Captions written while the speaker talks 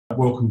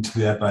Welcome to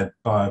the Adelaide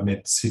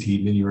Biomed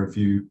City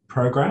Minireview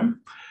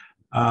program.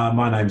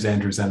 My name's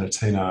Andrew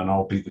Zannettino and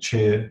I'll be the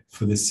chair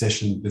for this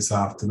session this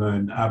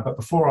afternoon. But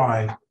before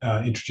I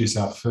introduce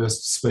our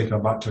first speaker,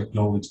 I'd like to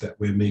acknowledge that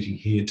we're meeting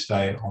here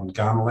today on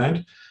Kaurna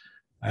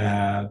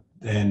land,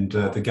 and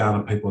the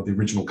Kaurna people are the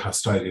original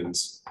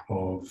custodians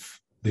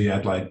of the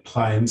Adelaide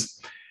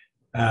Plains.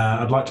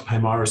 I'd like to pay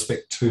my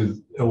respect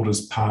to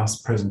elders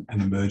past, present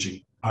and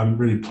emerging. I'm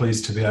really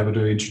pleased to be able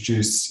to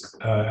introduce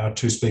our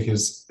two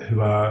speakers,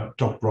 who are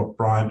Dr. Rob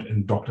Bryant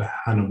and Dr.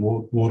 Hannah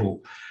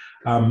Wardill.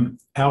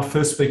 Our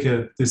first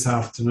speaker this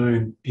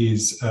afternoon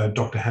is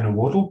Dr. Hannah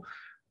Wardill.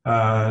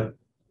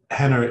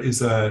 Hannah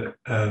is an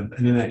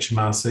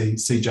NHMRC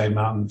CJ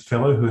Martin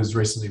Fellow who has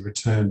recently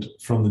returned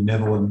from the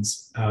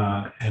Netherlands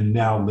and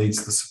now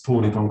leads the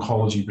Supportive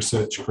Oncology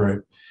Research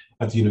Group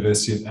at the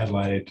University of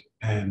Adelaide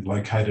and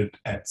located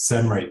at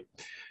Zannettino.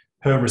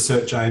 Her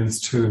research aims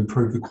to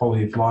improve the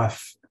quality of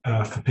life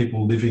for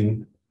people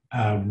living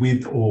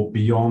with or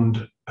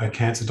beyond a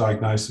cancer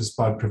diagnosis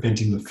by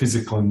preventing the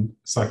physical and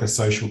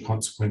psychosocial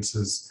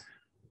consequences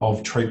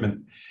of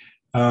treatment.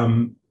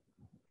 The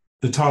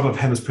title of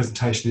Hannah's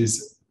presentation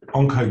is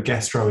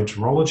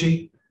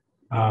Oncogastroenterology,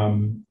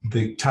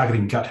 the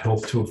targeting gut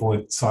health to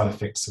avoid side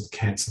effects of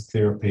cancer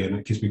therapy. And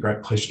it gives me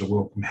great pleasure to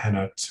welcome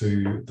Hannah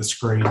to the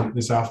screen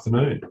this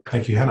afternoon.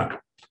 Thank you, Hannah.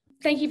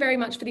 Thank you very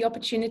much for the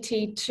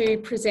opportunity to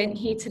present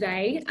here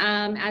today.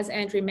 As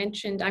Andrew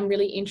mentioned, I'm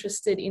really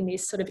interested in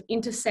this sort of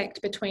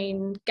intersect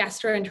between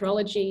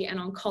gastroenterology and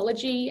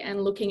oncology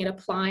and looking at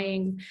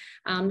applying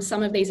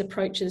some of these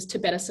approaches to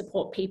better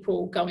support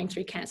people going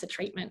through cancer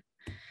treatment.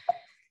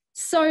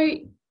 So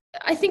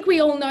I think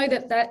we all know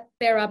that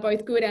there are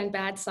both good and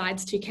bad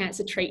sides to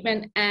cancer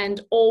treatment, and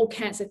all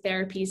cancer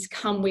therapies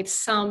come with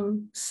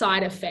some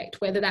side effect,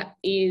 whether that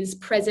is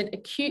present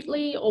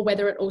acutely or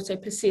whether it also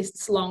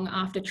persists long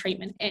after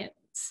treatment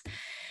ends.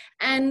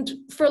 And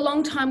for a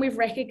long time, we've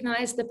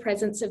recognized the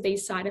presence of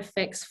these side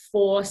effects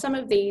for some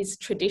of these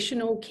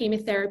traditional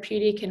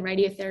chemotherapeutic and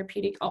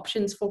radiotherapeutic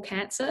options for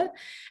cancer.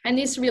 And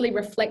this really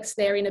reflects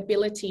their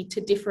inability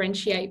to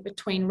differentiate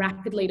between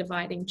rapidly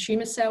dividing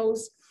tumor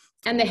cells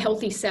and the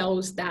healthy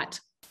cells that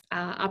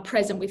are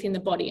present within the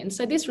body. And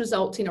so this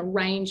results in a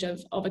range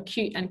of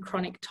acute and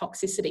chronic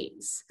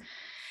toxicities.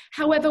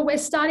 However, we're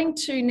starting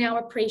to now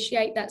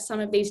appreciate that some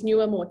of these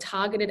newer, more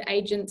targeted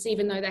agents,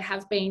 even though they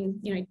have been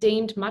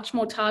deemed much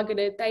more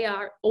targeted, they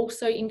are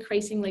also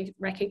increasingly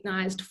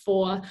recognized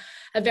for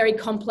a very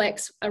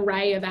complex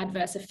array of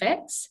adverse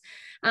effects.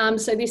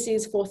 So this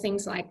is for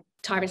things like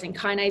tyrosine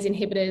kinase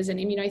inhibitors and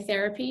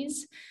immunotherapies.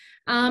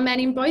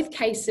 And in both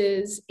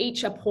cases,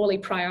 each are poorly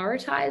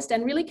prioritized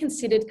and really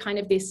considered kind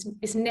of this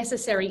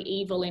necessary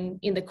evil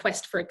in the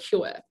quest for a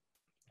cure.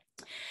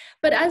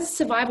 But as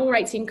survival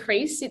rates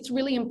increase, it's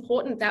really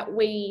important that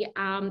we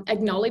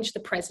acknowledge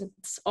the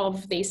presence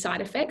of these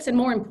side effects. And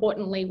more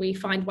importantly, we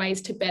find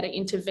ways to better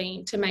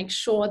intervene to make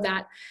sure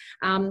that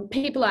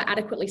people are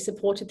adequately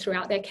supported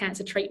throughout their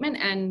cancer treatment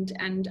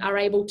and are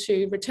able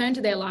to return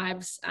to their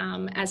lives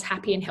as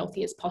happy and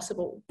healthy as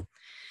possible.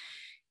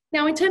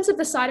 Now, in terms of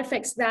the side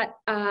effects that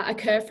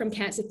occur from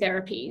cancer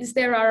therapies,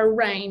 there are a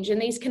range, and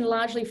these can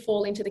largely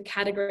fall into the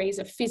categories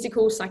of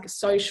physical,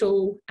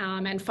 psychosocial,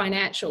 and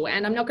financial.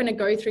 And I'm not going to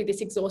go through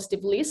this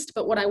exhaustive list,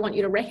 but what I want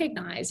you to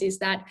recognize is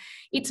that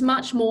it's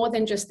much more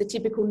than just the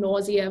typical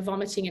nausea,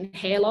 vomiting, and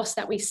hair loss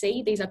that we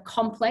see. These are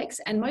complex,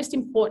 and most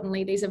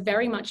importantly, these are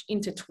very much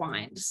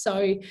intertwined.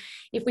 So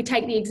if we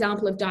take the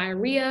example of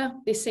diarrhea,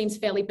 this seems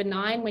fairly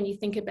benign when you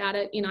think about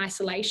it in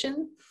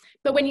isolation.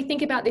 But when you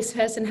think about this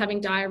person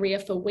having diarrhea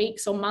for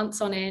weeks or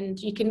months on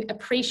end, you can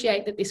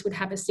appreciate that this would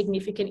have a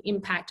significant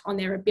impact on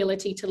their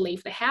ability to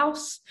leave the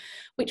house,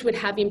 which would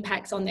have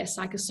impacts on their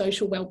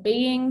psychosocial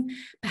well-being,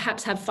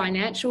 perhaps have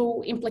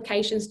financial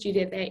implications due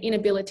to their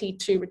inability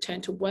to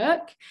return to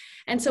work.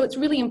 And so it's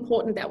really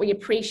important that we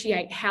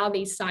appreciate how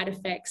these side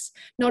effects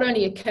not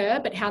only occur,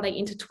 but how they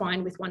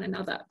intertwine with one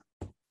another.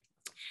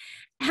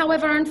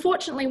 However,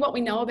 unfortunately, what we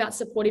know about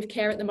supportive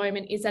care at the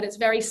moment is that it's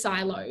very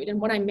siloed.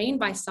 And what I mean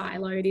by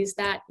siloed is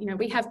that,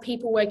 we have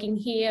people working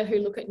here who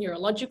look at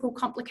neurological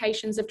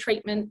complications of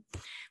treatment.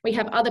 We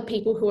have other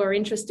people who are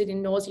interested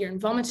in nausea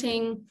and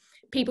vomiting,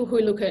 people who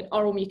look at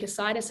oral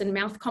mucositis and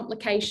mouth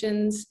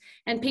complications,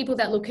 and people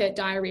that look at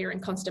diarrhea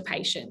and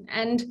constipation.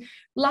 And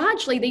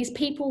largely, these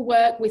people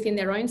work within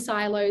their own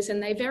silos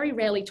and they very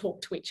rarely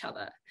talk to each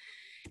other.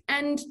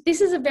 And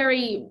this is a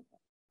very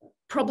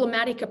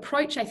problematic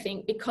approach, I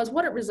think, because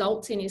what it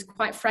results in is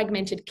quite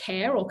fragmented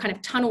care or kind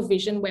of tunnel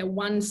vision where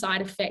one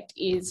side effect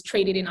is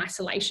treated in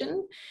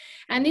isolation.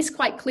 And this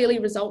quite clearly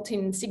results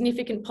in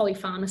significant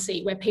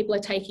polypharmacy where people are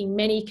taking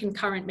many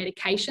concurrent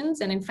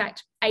medications. And in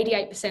fact,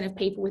 88% of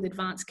people with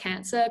advanced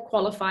cancer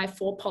qualify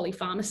for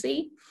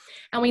polypharmacy.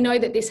 And we know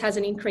that this has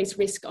an increased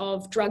risk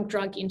of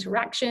drug-drug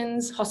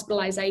interactions,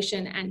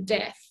 hospitalization, and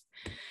death.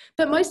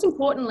 But most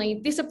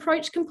importantly, this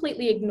approach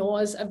completely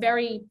ignores a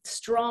very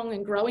strong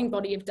and growing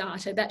body of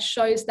data that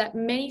shows that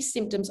many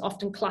symptoms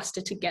often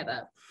cluster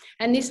together.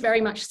 And this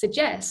very much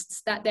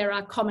suggests that there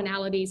are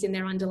commonalities in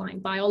their underlying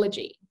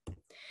biology.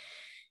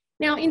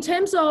 Now, in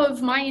terms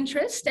of my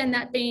interest, and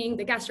that being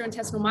the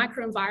gastrointestinal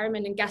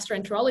microenvironment and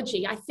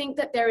gastroenterology, I think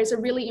that there is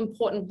a really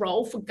important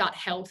role for gut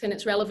health and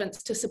its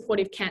relevance to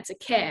supportive cancer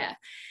care.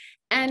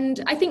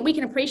 And I think we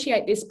can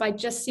appreciate this by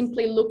just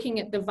simply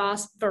looking at the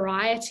vast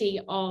variety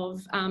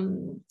of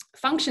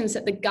functions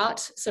that the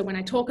gut, so when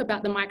I talk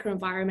about the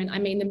microenvironment, I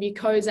mean the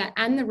mucosa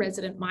and the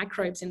resident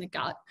microbes in the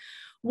gut,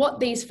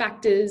 what these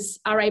factors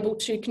are able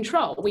to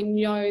control. We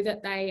know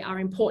that they are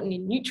important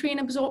in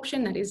nutrient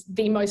absorption. That is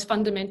the most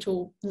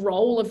fundamental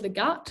role of the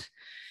gut.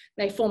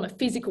 They form a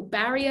physical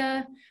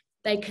barrier.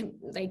 They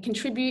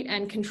contribute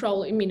and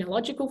control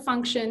immunological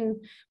function.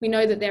 We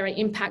know that there are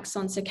impacts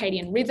on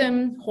circadian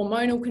rhythm,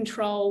 hormonal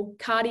control,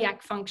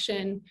 cardiac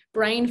function,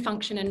 brain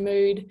function and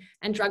mood,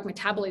 and drug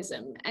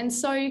metabolism. And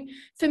so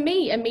for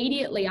me,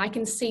 immediately, I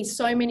can see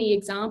so many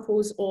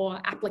examples or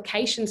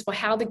applications for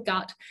how the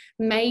gut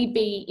may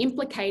be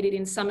implicated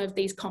in some of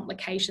these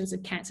complications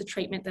of cancer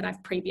treatment that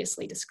I've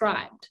previously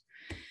described.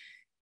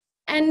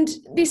 And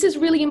this is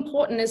really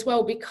important as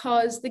well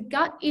because the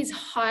gut is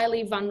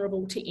highly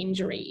vulnerable to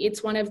injury.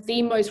 It's one of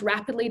the most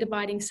rapidly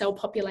dividing cell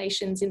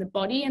populations in the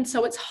body, and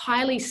so it's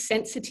highly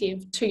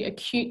sensitive to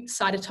acute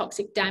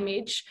cytotoxic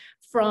damage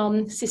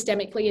from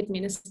systemically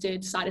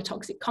administered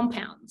cytotoxic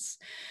compounds.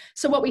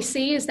 So what we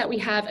see is that we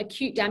have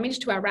acute damage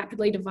to our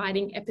rapidly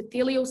dividing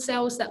epithelial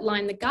cells that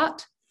line the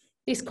gut.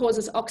 This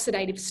causes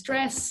oxidative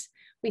stress.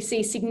 We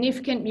see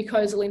significant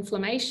mucosal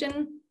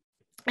inflammation,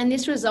 and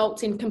this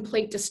results in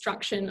complete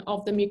destruction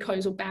of the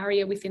mucosal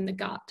barrier within the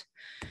gut.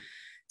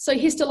 So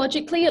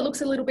histologically, it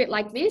looks a little bit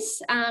like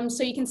this.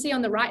 So you can see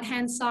on the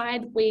right-hand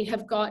side, we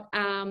have got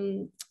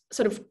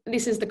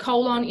this is the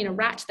colon in a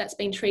rat that's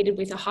been treated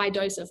with a high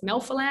dose of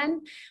melphalan.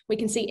 We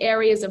can see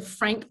areas of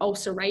frank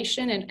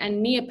ulceration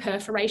and near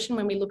perforation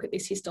when we look at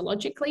this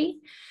histologically.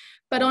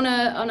 But on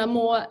a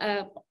more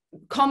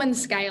common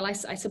scale, I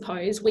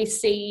suppose, we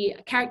see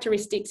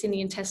characteristics in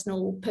the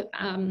intestinal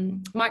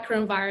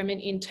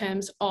microenvironment in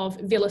terms of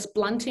villus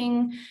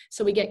blunting.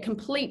 So we get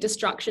complete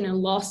destruction and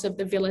loss of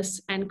the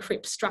villus and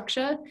crypt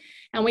structure.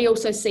 And we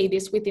also see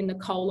this within the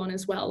colon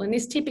as well. And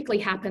this typically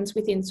happens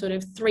within sort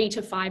of 3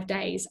 to 5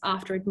 days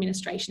after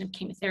administration of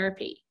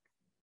chemotherapy.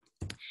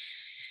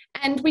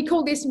 And we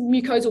call this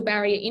mucosal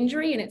barrier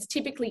injury, and it's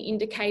typically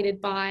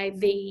indicated by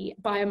the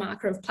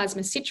biomarker of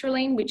plasma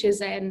citrulline, which is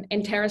an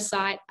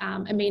enterocyte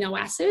amino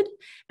acid,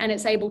 and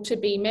it's able to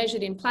be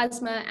measured in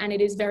plasma, and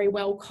it is very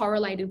well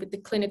correlated with the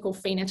clinical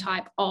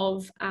phenotype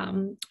of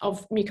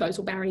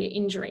mucosal barrier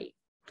injury.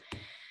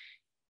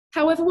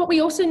 However, what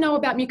we also know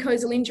about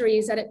mucosal injury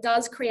is that it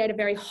does create a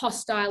very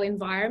hostile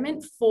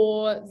environment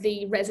for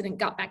the resident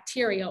gut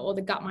bacteria or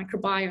the gut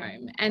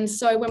microbiome. And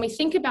so when we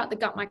think about the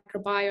gut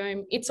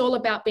microbiome, it's all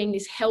about being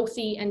this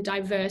healthy and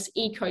diverse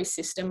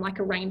ecosystem like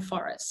a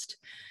rainforest.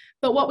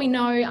 But what we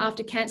know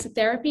after cancer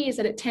therapy is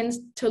that it tends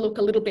to look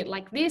a little bit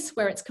like this,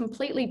 where it's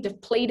completely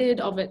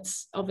depleted of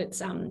its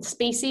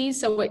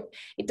species. So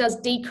it does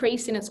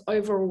decrease in its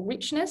overall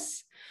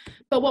richness.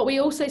 But what we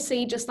also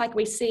see, just like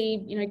we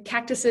see,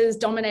 cactuses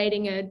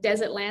dominating a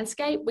desert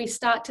landscape, we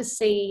start to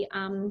see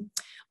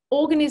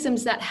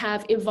organisms that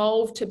have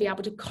evolved to be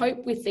able to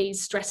cope with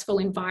these stressful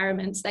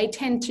environments. They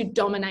tend to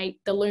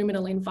dominate the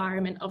luminal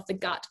environment of the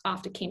gut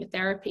after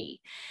chemotherapy.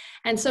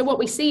 And so what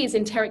we see is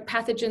enteric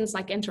pathogens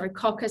like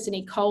Enterococcus and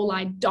E.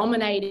 coli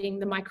dominating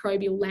the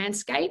microbial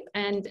landscape.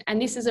 And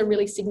this is a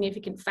really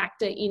significant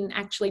factor in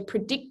actually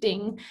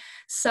predicting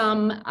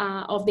some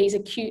of these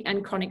acute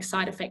and chronic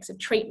side effects of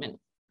treatment.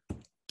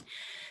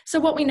 So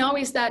what we know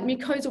is that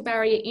mucosal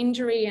barrier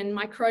injury and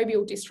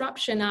microbial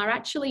disruption are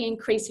actually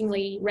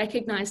increasingly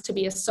recognised to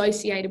be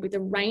associated with a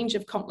range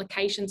of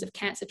complications of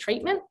cancer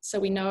treatment. So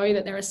we know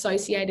that they're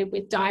associated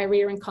with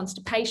diarrhea and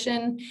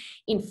constipation,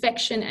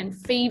 infection and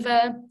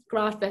fever,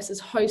 graft versus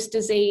host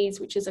disease,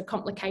 which is a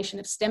complication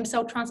of stem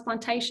cell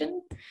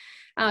transplantation,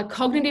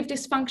 cognitive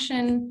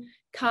dysfunction,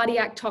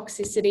 cardiac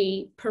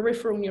toxicity,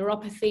 peripheral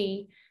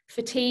neuropathy,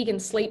 fatigue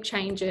and sleep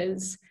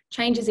changes,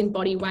 changes in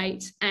body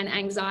weight, and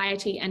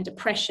anxiety and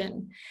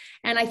depression.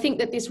 And I think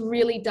that this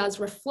really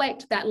does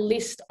reflect that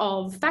list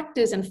of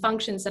factors and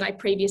functions that I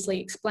previously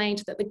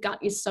explained that the gut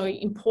is so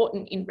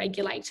important in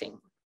regulating.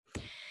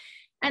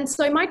 And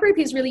so my group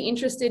is really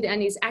interested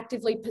and is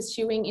actively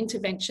pursuing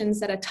interventions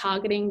that are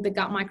targeting the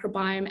gut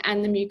microbiome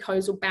and the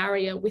mucosal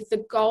barrier with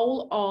the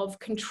goal of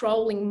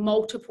controlling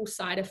multiple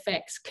side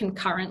effects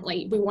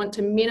concurrently. We want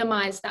to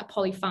minimize that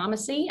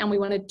polypharmacy, and we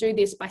want to do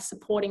this by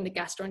supporting the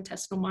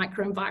gastrointestinal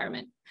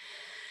microenvironment.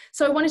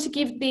 So I wanted to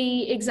give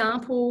the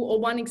example, or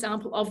one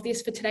example of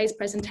this for today's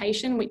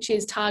presentation, which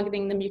is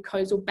targeting the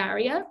mucosal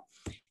barrier.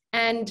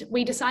 And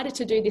we decided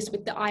to do this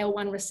with the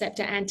IL-1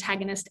 receptor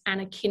antagonist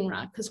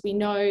anakinra, because we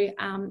know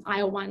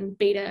IL-1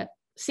 beta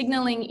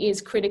signaling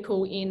is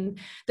critical in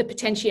the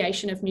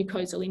potentiation of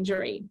mucosal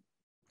injury.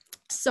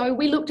 So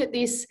we looked at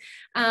this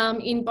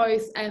in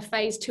both a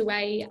phase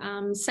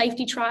 2A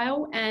safety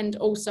trial and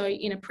also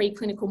in a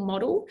preclinical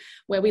model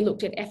where we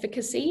looked at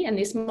efficacy, and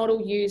this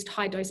model used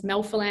high-dose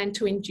melphalan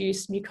to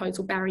induce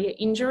mucosal barrier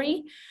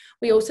injury.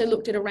 We also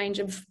looked at a range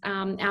of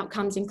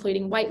outcomes,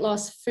 including weight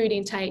loss, food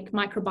intake,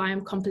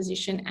 microbiome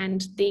composition,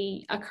 and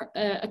the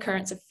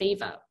occurrence of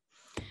fever.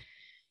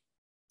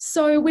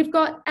 So we've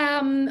got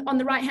on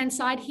the right-hand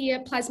side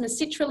here, plasma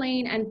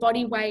citrulline and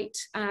body weight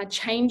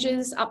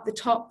changes up the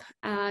top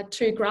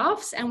two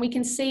graphs. And we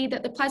can see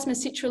that the plasma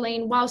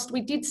citrulline, whilst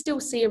we did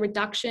still see a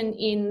reduction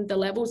in the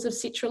levels of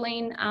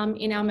citrulline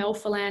in our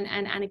melphalan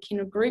and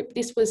anakinra group,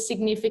 this was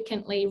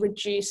significantly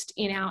reduced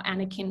in our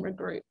anakinra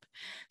group.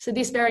 So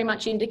this very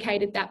much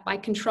indicated that by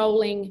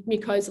controlling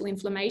mucosal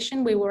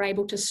inflammation, we were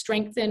able to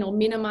strengthen or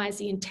minimize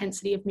the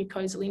intensity of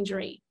mucosal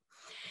injury.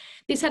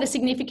 This had a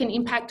significant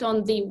impact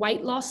on the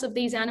weight loss of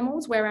these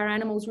animals, where our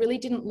animals really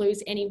didn't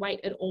lose any weight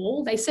at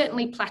all. They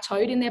certainly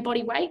plateaued in their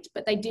body weight,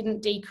 but they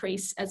didn't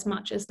decrease as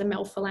much as the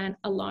melphalan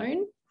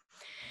alone.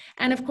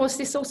 And of course,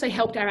 this also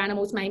helped our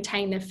animals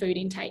maintain their food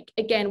intake.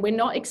 Again, we're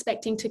not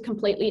expecting to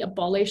completely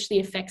abolish the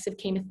effects of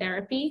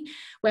chemotherapy.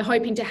 We're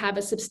hoping to have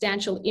a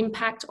substantial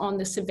impact on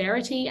the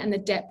severity and the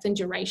depth and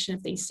duration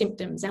of these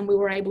symptoms. And we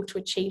were able to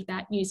achieve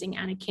that using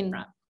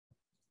anakinra.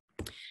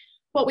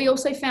 What we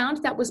also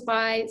found that was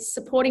by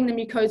supporting the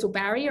mucosal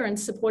barrier and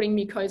supporting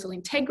mucosal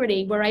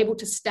integrity, we're able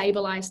to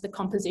stabilize the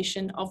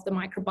composition of the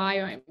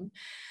microbiome.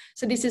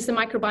 So this is the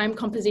microbiome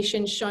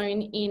composition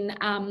shown in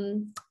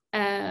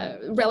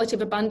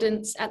relative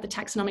abundance at the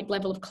taxonomic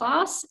level of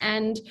class.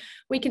 And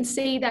we can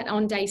see that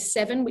on day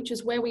 7, which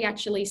is where we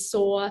actually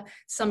saw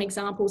some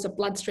examples of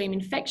bloodstream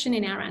infection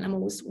in our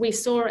animals, we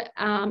saw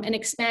an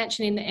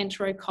expansion in the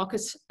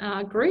Enterococcus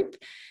group.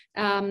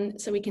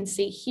 So we can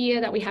see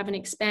here that we have an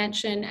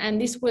expansion,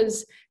 and this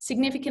was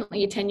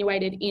significantly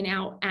attenuated in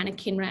our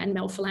anakinra and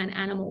melphalan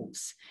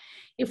animals.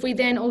 If we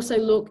then also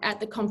look at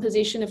the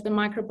composition of the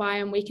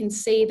microbiome, we can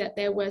see that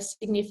there were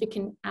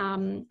significant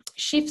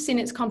shifts in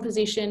its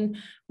composition,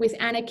 with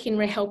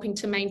anakinra helping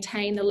to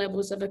maintain the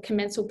levels of a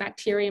commensal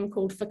bacterium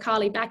called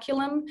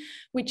Faecalibaculum,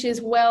 which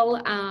is well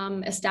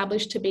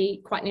established to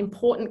be quite an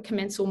important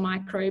commensal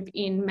microbe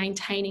in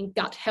maintaining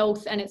gut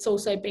health, and it's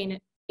also been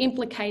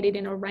implicated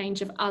in a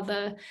range of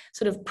other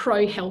sort of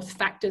pro-health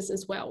factors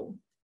as well.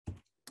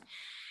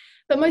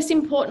 But most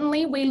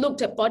importantly, we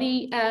looked at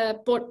body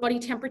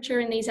temperature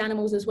in these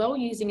animals as well,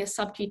 using a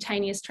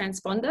subcutaneous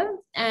transponder.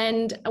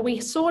 And we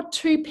saw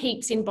 2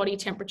 peaks in body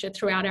temperature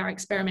throughout our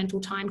experimental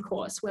time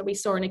course, where we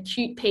saw an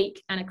acute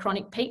peak and a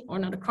chronic peak, or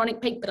not a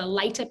chronic peak, but a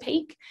later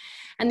peak.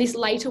 And this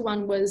later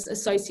one was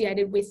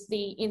associated with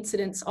the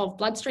incidence of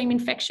bloodstream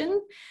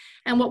infection.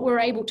 And what we were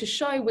able to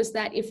show was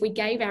that if we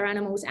gave our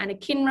animals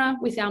anakinra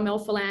with our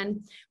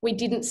melphalan, we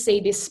didn't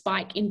see this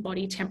spike in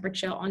body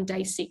temperature on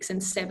day 6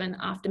 and 7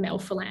 after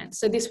melphalan.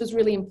 So this was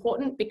really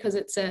important because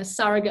it's a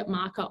surrogate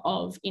marker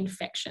of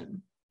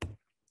infection.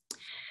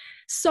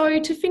 So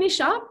to finish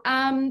up,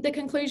 the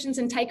conclusions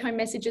and take-home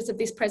messages of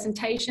this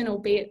presentation,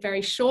 albeit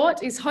very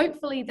short, is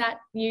hopefully that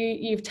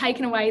you've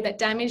taken away that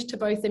damage to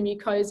both the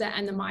mucosa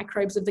and the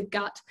microbes of the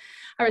gut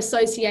are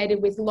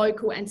associated with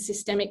local and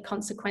systemic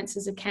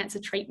consequences of cancer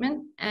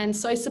treatment. And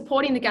so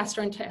supporting the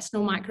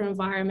gastrointestinal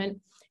microenvironment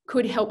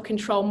could help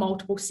control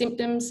multiple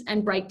symptoms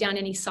and break down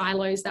any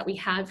silos that we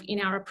have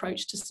in our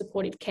approach to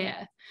supportive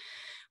care.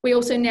 We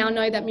also now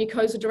know that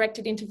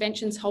mucosa-directed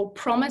interventions hold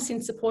promise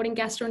in supporting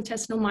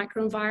gastrointestinal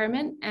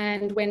microenvironment,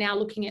 and we're now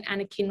looking at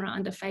anakinra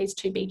under phase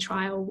 2B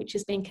trial, which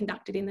is being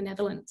conducted in the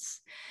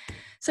Netherlands.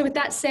 So with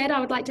that said, I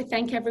would like to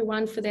thank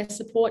everyone for their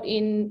support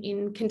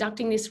in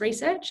conducting this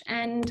research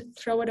and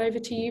throw it over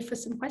to you for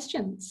some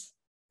questions.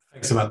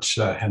 Thanks so much,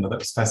 Hannah. That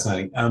was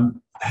fascinating.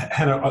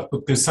 Hannah,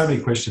 look, there's so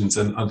many questions,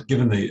 and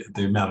given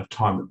the amount of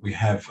time that we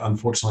have,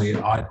 unfortunately,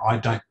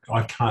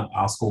 I can't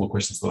ask all the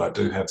questions that I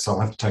do have, so I'll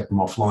have to take them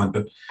offline.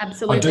 But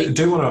absolutely, I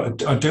do want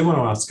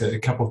to ask a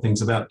couple of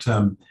things about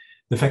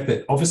the fact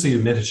that obviously your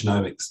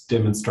metagenomics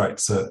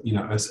demonstrates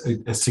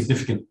a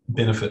significant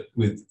benefit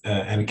with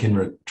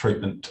anakinra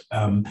treatment.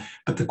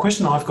 But the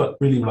question I've got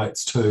really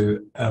relates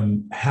to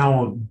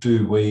how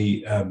do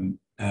we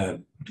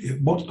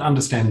what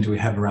understanding do we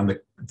have around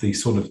the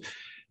sort of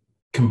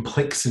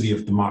complexity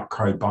of the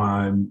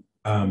microbiome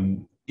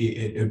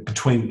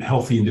between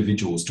healthy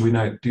individuals? Do we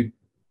know? Do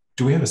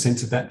we have a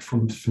sense of that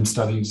from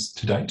studies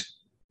to date?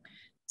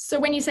 So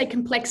when you say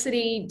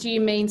complexity, do you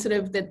mean sort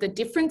of the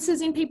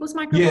differences in people's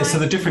microbiome? Yeah, so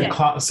the different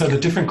the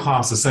different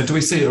classes. So do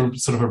we see a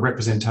sort of a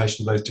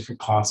representation of those different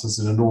classes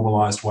in a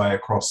normalised way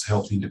across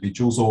healthy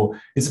individuals,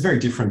 or is it very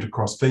different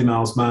across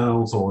females,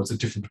 males, or is it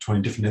different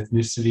between different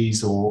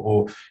ethnicities,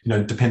 or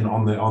dependent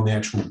on the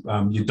actual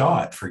your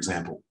diet, for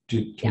example? Can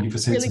you give a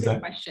sense of that? Really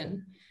good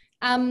question.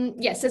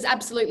 Yes, there's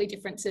absolutely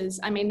differences.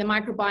 I mean, the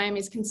microbiome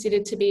is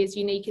considered to be as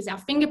unique as our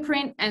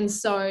fingerprint. And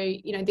so,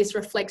 this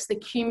reflects the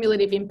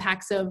cumulative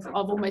impacts of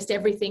almost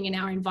everything in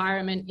our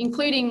environment,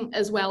 including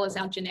as well as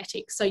our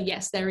genetics. So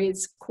yes, there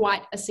is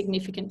quite a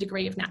significant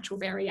degree of natural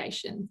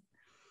variation.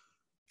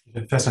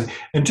 Fascinating.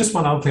 And just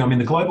one other thing, I mean,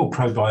 the global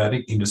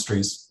probiotic industry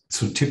is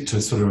sort of tipped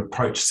to sort of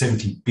approach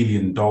 $70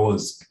 billion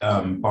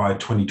by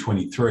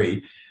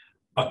 2023.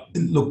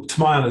 Look, to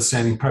my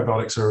understanding,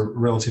 probiotics are a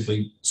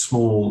relatively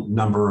small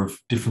number of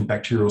different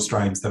bacterial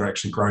strains that are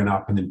actually grown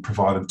up and then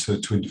provided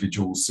to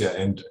individuals.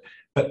 Yeah,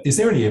 but is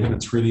there any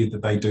evidence really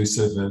that they do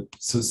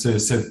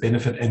serve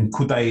benefit? And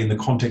could they, in the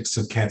context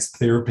of cancer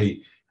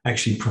therapy,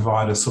 actually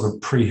provide a sort of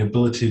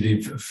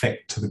prehabilitative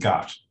effect to the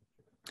gut?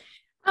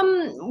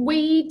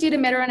 We did a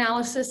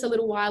meta-analysis a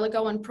little while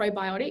ago on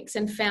probiotics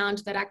and found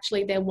that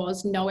actually there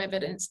was no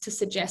evidence to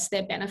suggest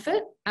their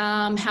benefit.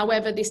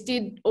 However, this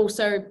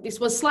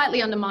was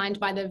slightly undermined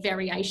by the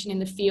variation in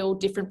the field,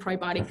 different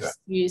probiotics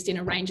used in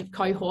a range of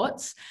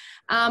cohorts.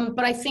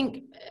 But I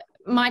think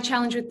my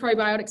challenge with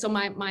probiotics, or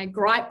my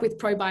gripe with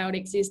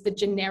probiotics, is the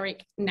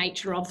generic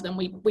nature of them.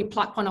 We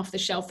pluck one off the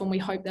shelf and we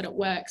hope that it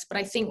works. But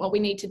I think what we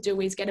need to do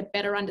is get a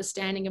better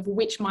understanding of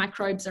which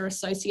microbes are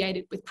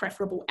associated with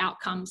preferable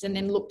outcomes and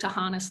then look to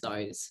harness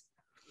those.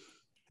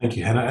 Thank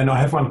you, Hannah. And I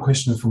have one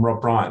question from Rob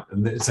Bryant,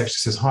 and it actually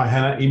says, "Hi,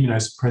 Hannah,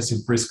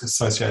 immunosuppressive risk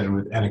associated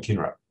with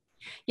anakinra."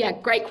 Yeah,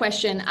 great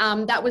question.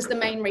 That was the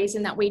main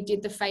reason that we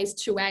did the phase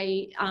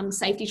 2A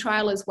safety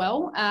trial as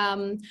well.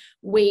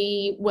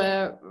 We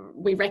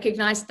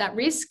recognised that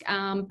risk,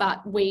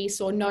 but we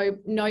saw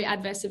no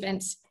adverse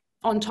events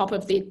on top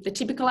of the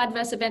typical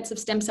adverse events of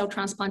stem cell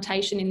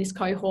transplantation in this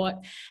cohort,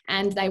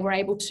 and they were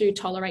able to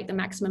tolerate the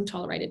maximum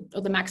tolerated,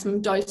 or the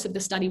maximum dose of the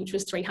study, which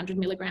was 300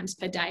 milligrams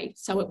per day.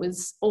 So it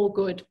was all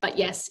good, but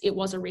yes, it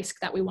was a risk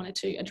that we wanted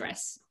to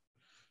address.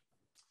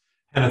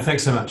 Hannah,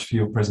 thanks so much for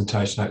your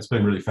presentation. It's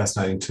been really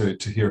fascinating to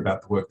hear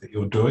about the work that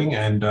you're doing,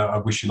 and I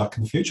wish you luck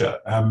in the future.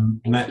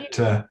 And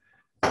that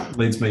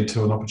leads me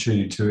to an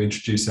opportunity to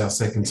introduce our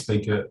second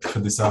speaker for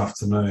this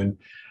afternoon.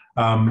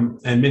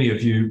 And many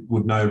of you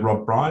would know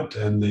Rob Bryant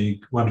and the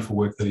wonderful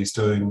work that he's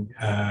doing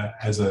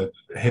as a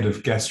head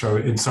of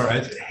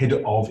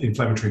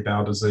inflammatory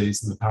bowel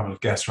disease in the Department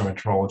of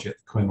Gastroenterology at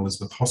the Queen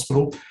Elizabeth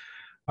Hospital.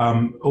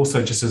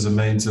 Also, just as a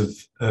means of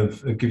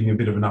giving you a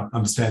bit of an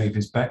understanding of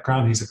his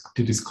background, he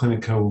did his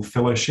clinical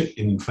fellowship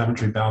in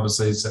inflammatory bowel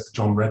disease at the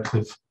John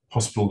Radcliffe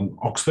Hospital in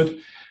Oxford,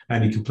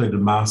 and he completed a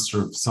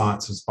Master of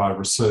Sciences by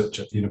Research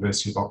at the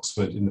University of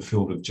Oxford in the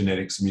field of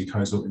genetics and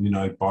mucosal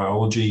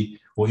immunobiology,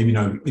 or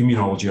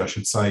immunology, I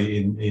should say,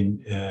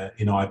 in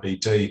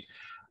IBD.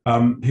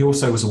 He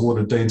also was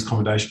awarded Dean's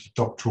Commendation for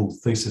Doctoral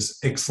Thesis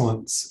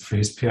Excellence for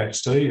his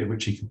PhD,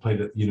 which he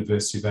completed at the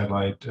University of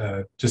Adelaide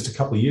just a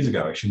couple of years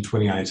ago, actually in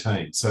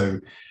 2018. So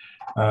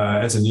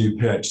as a new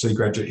PhD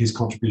graduate, his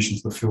contribution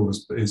to the field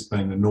has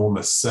been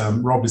enormous.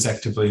 Rob is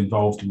actively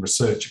involved in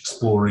research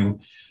exploring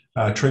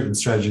treatment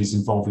strategies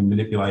involving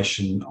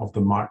manipulation of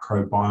the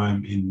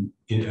microbiome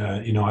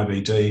in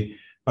IBD,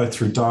 both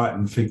through diet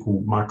and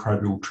fecal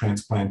microbial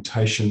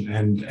transplantation.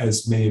 And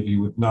as many of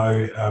you would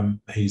know,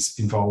 he's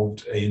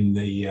involved in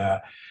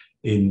the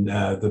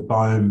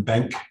Biome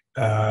Bank,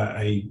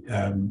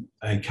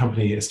 a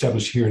company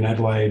established here in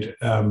Adelaide,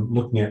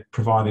 looking at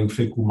providing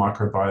fecal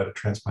microbiota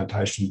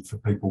transplantation for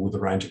people with a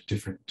range of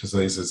different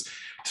diseases.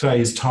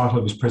 Today's title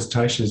of his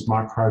presentation is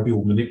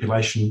Microbial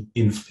Manipulation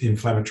in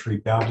Inflammatory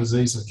Bowel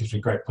Disease. It gives me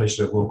great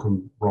pleasure to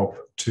welcome Rob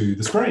to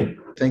the screen.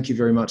 Thank you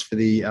very much for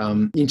the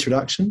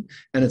introduction,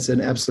 and it's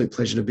an absolute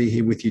pleasure to be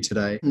here with you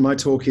today. My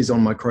talk is on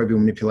microbial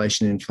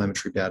manipulation in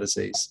inflammatory bowel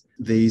disease.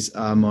 These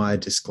are my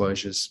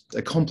disclosures.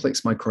 A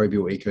complex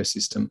microbial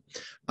ecosystem,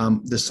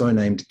 the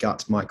so-named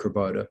gut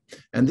microbiota,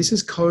 and this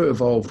has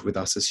co-evolved with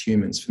us as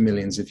humans for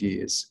millions of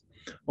years.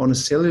 On a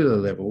cellular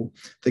level,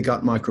 the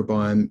gut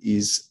microbiome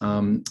is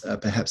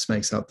perhaps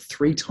makes up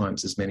 3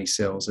 times as many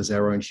cells as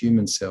our own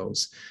human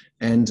cells.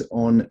 And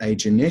on a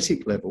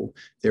genetic level,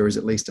 there is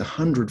at least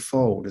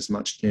 100-fold as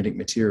much genetic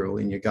material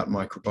in your gut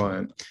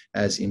microbiome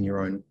as in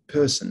your own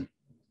person.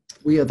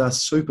 We are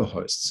thus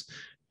superhosts.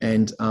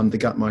 And the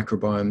gut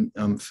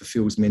microbiome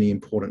fulfills many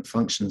important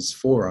functions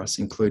for us,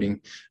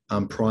 including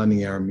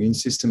priming our immune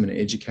system and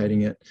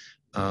educating it.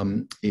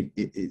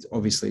 It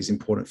obviously is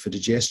important for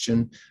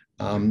digestion,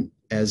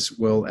 as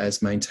well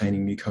as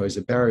maintaining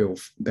mucosa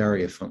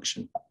barrier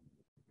function.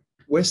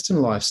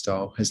 Western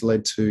lifestyle has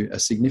led to a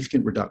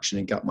significant reduction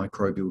in gut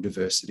microbial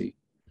diversity.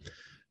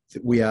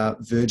 We are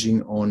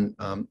verging on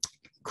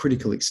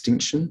critical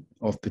extinction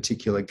of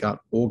particular gut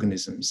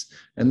organisms,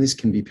 and this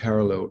can be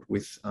paralleled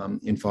with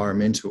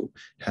environmental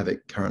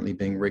havoc currently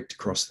being wreaked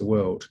across the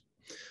world.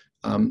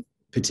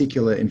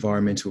 Particular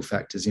environmental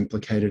factors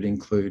implicated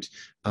include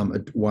a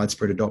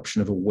widespread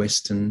adoption of a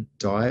Western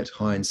diet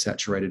high in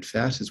saturated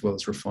fat as well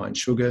as refined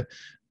sugar,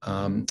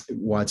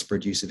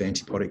 widespread use of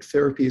antibiotic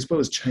therapy, as well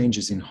as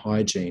changes in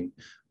hygiene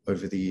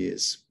over the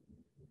years.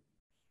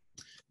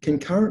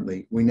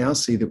 Concurrently, we now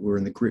see that we're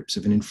in the grips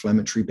of an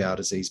inflammatory bowel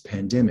disease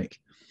pandemic.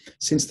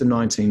 Since the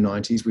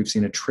 1990s, we've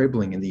seen a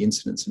trebling in the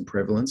incidence and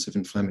prevalence of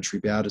inflammatory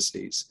bowel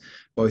disease,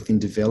 both in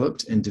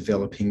developed and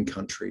developing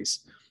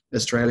countries.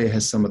 Australia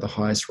has some of the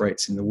highest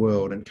rates in the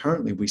world, and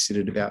currently we sit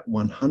at about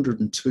 1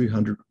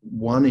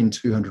 in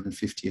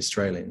 250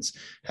 Australians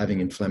having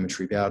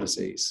inflammatory bowel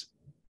disease.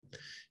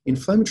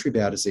 Inflammatory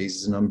bowel disease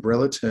is an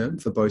umbrella term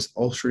for both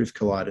ulcerative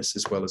colitis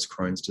as well as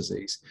Crohn's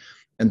disease,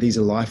 and these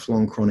are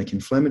lifelong chronic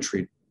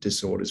inflammatory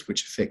disorders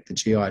which affect the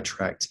GI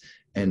tract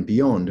and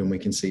beyond. And we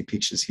can see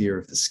pictures here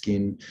of the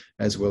skin,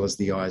 as well as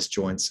the eyes,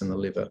 joints, and the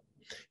liver.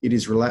 It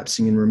is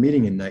relapsing and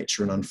remitting in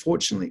nature, and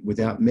unfortunately,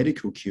 without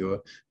medical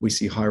cure, we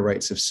see high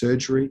rates of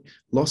surgery,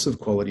 loss of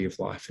quality of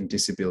life, and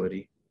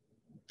disability.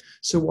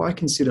 So why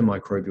consider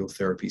microbial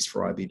therapies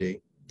for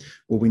IBD?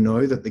 Well, we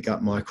know that the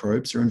gut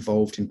microbes are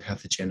involved in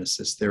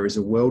pathogenesis. There is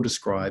a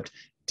well-described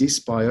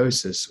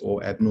dysbiosis,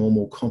 or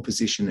abnormal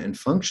composition and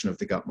function of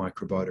the gut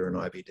microbiota in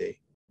IBD.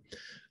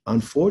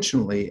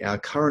 Unfortunately, our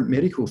current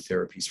medical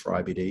therapies for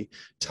IBD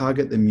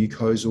target the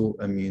mucosal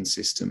immune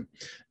system,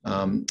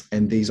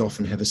 and these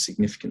often have a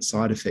significant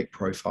side effect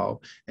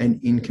profile and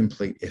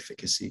incomplete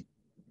efficacy.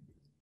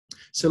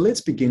 So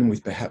let's begin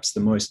with perhaps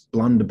the most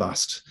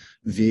blunderbuss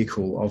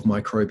vehicle of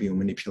microbial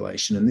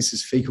manipulation, and this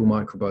is fecal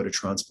microbiota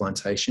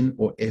transplantation,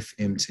 or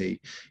FMT.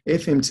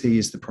 FMT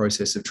is the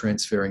process of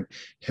transferring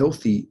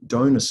healthy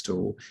donor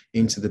stool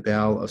into the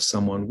bowel of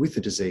someone with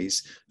a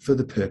disease for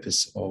the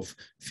purpose of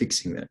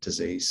fixing that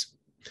disease.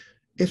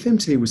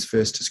 FMT was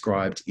first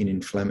described in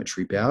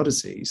inflammatory bowel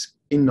disease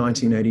in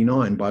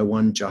 1989 by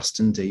one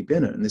Justin D.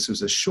 Bennett, and this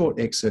was a short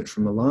excerpt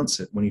from The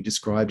Lancet when he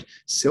described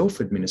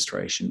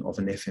self-administration of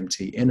an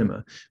FMT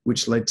enema,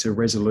 which led to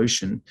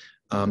resolution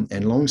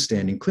and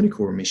long-standing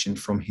clinical remission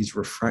from his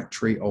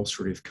refractory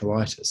ulcerative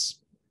colitis.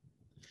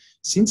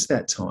 Since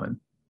that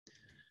time,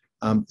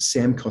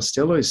 Sam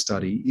Costello's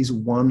study is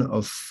one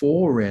of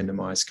 4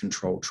 randomized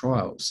controlled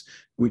trials,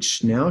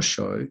 which now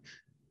show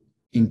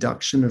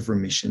induction of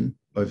remission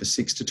over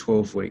 6 to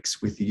 12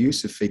 weeks with the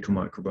use of fecal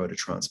microbiota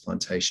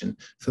transplantation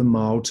for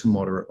mild to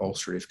moderate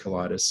ulcerative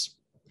colitis.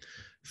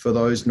 For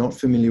those not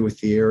familiar with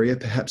the area,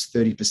 perhaps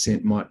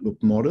 30% might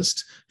look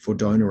modest for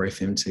donor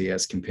FMT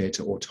as compared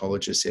to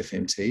autologous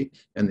FMT,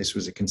 and this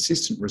was a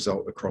consistent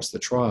result across the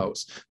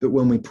trials. But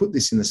when we put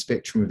this in the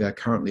spectrum of our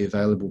currently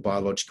available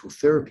biological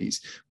therapies,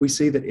 we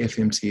see that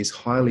FMT is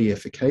highly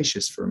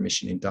efficacious for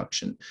remission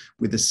induction,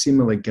 with a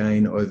similar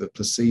gain over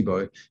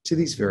placebo to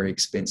these very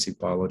expensive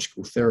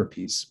biological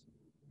therapies.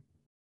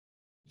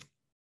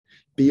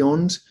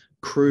 Beyond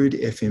crude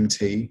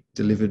FMT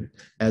delivered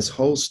as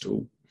whole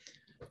stool,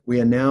 we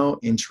are now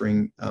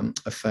entering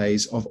a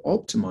phase of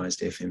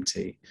optimized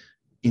FMT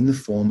in the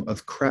form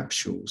of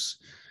crapsules.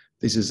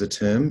 This is a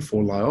term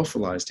for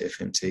lyophilized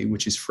FMT,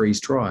 which is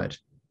freeze-dried.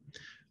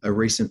 A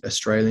recent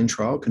Australian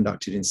trial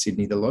conducted in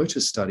Sydney, the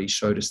Lotus study,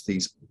 showed us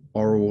these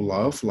oral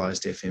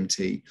lyophilized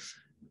FMT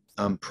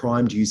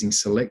primed using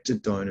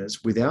selected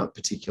donors without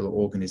particular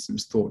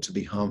organisms thought to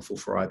be harmful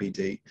for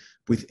IBD,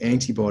 with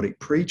antibiotic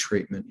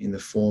pre-treatment in the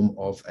form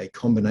of a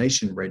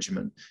combination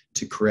regimen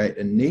to create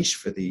a niche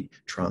for the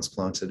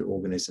transplanted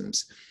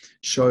organisms,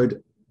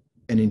 showed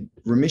an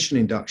remission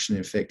induction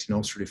effect in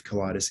ulcerative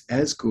colitis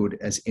as good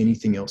as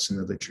anything else in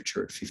the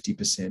literature at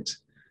 50%.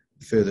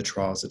 Further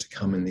trials are to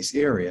come in this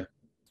area.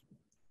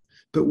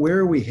 But where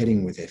are we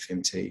heading with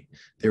FMT?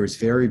 There is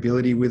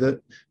variability with it.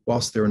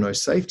 Whilst there are no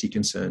safety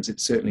concerns, it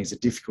certainly is a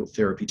difficult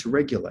therapy to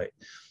regulate.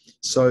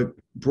 So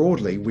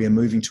broadly, we are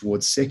moving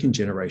towards second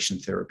generation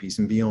therapies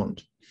and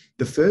beyond.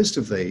 The first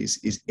of these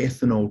is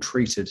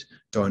ethanol-treated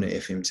donor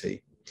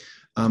FMT.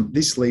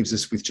 This leaves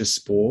us with just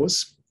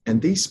spores,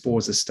 and these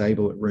spores are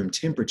stable at room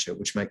temperature,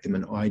 which make them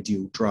an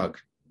ideal drug.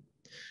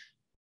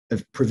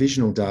 Of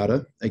provisional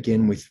data,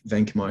 again with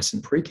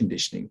vancomycin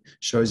preconditioning,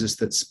 shows us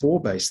that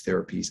spore-based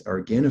therapies are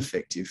again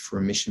effective for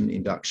remission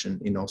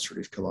induction in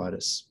ulcerative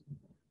colitis.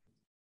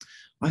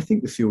 I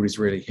think the field is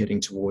really heading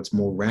towards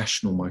more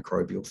rational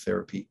microbial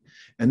therapy,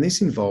 and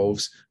this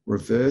involves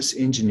reverse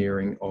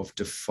engineering of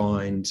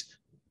defined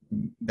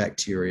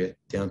bacteria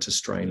down to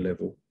strain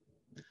level.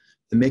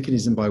 The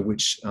mechanism by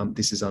which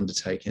this is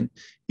undertaken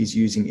is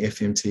using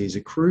FMT as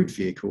a crude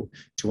vehicle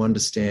to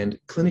understand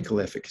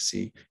clinical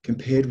efficacy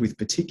compared with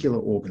particular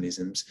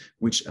organisms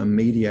which are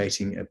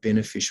mediating a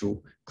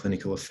beneficial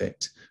clinical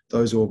effect.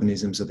 Those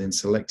organisms are then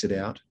selected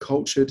out,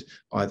 cultured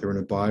either in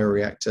a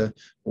bioreactor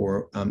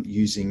or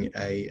using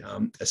a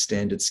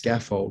standard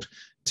scaffold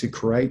to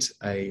create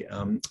a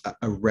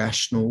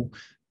rational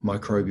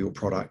microbial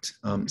product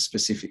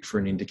specific for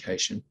an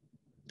indication.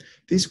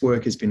 This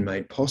work has been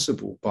made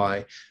possible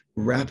by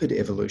rapid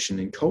evolution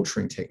in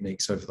culturing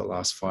techniques over the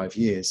last 5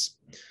 years.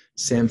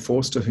 Sam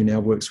Forster, who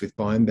now works with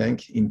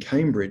Biobank in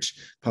Cambridge,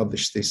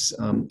 published this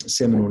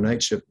seminal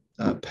Nature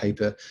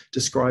paper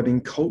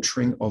describing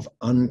culturing of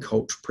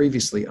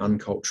previously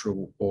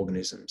unculturable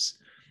organisms.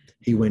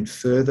 He went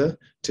further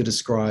to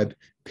describe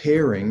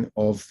pairing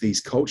of these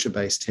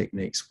culture-based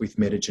techniques with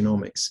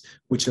metagenomics,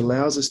 which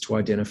allows us to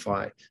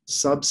identify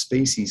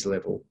subspecies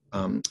level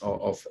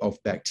of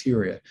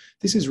bacteria.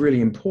 This is really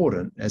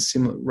important, as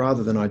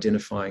rather than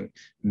identifying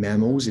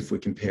mammals, if we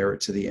compare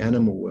it to the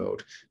animal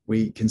world,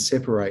 we can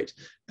separate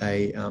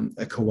a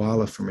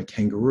koala from a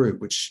kangaroo,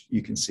 which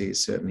you can see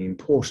is certainly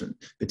important,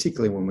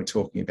 particularly when we're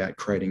talking about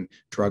creating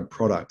drug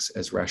products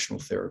as rational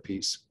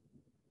therapies.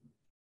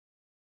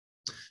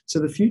 So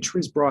the future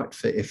is bright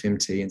for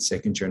FMT and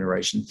second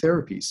generation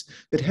therapies,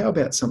 but how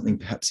about something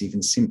perhaps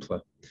even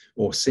simpler,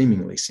 or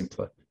seemingly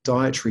simpler,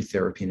 dietary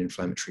therapy in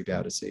inflammatory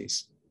bowel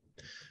disease?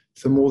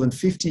 For more than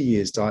 50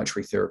 years,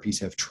 dietary therapies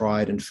have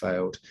tried and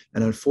failed,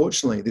 and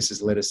unfortunately, this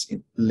has led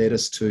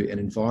us to an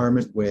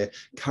environment where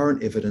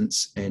current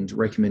evidence and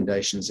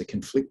recommendations are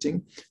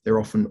conflicting. They're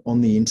often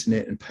on the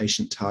internet and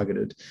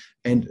patient-targeted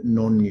and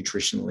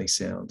non-nutritionally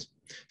sound.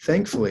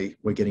 Thankfully,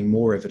 we're getting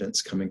more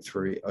evidence coming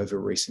through over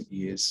recent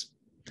years.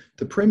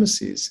 The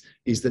premise is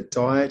that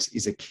diet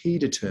is a key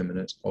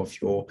determinant of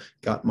your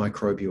gut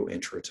microbial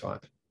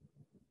enterotype.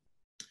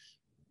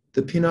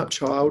 The pin-up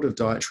child of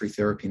dietary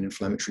therapy and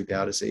inflammatory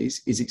bowel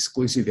disease is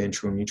exclusive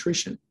enteral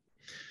nutrition.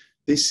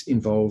 This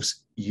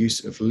involves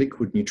use of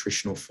liquid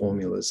nutritional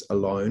formulas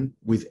alone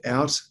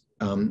without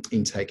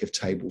intake of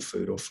table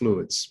food or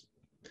fluids.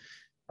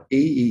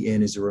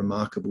 EEN is a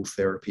remarkable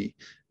therapy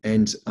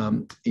and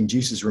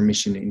induces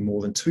remission in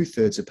more than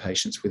 2/3 of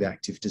patients with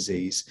active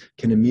disease,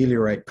 can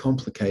ameliorate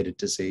complicated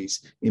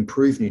disease,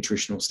 improve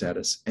nutritional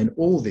status, and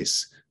all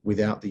this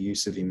without the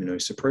use of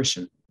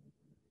immunosuppression.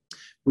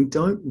 We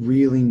don't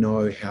really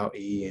know how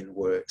EEN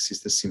works, is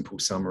the simple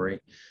summary.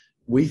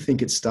 We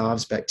think it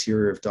starves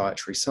bacteria of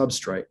dietary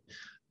substrate,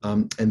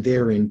 and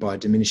therein, by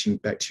diminishing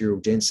bacterial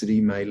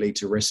density, may lead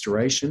to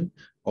restoration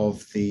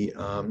of the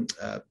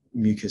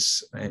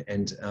mucus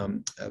and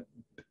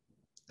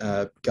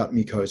gut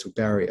mucosal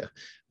barrier.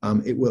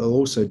 It will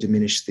also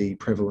diminish the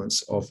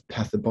prevalence of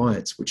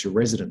pathobionts, which are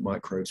resident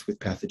microbes with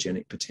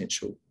pathogenic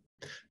potential.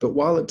 But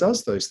while it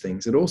does those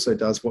things, it also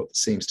does what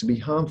seems to be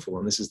harmful,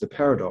 and this is the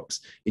paradox.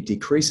 It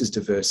decreases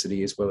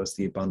diversity as well as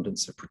the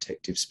abundance of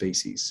protective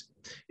species.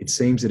 It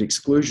seems that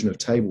exclusion of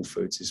table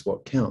foods is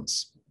what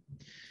counts.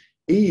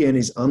 EEN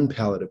is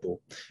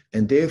unpalatable,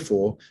 and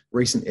therefore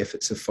recent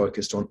efforts have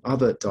focused on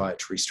other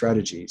dietary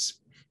strategies.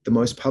 The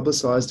most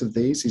publicised of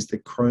these is the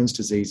Crohn's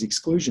disease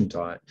exclusion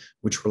diet,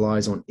 which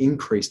relies on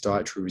increased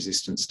dietary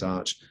resistant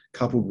starch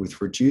coupled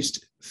with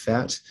reduced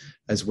fat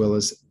as well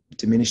as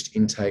diminished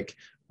intake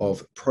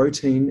of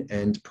protein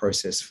and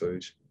processed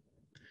food.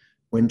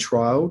 When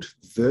trialled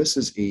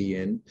versus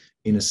EEN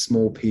in a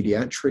small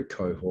paediatric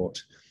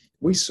cohort,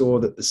 we saw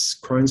that the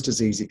Crohn's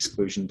disease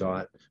exclusion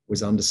diet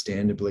was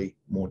understandably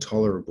more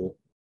tolerable.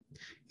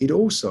 It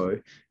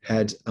also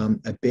had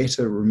a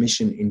better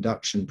remission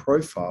induction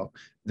profile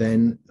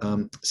than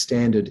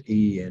standard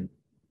EEN.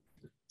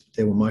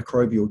 There were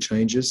microbial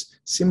changes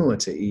similar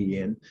to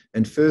EEN,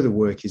 and further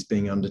work is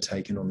being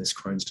undertaken on this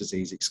Crohn's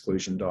disease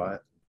exclusion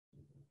diet.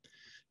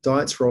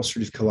 Diets for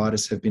ulcerative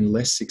colitis have been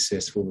less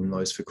successful than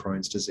those for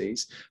Crohn's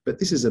disease, but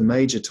this is a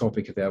major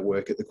topic of our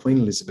work at the Queen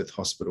Elizabeth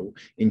Hospital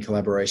in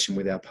collaboration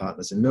with our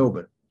partners in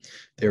Melbourne.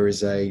 There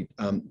is a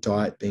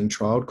diet being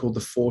trialled called the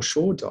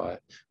Foreshore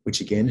diet, which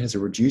again has a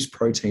reduced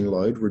protein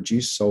load,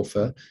 reduced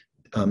sulfur,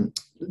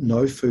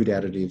 no food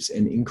additives,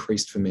 and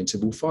increased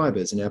fermentable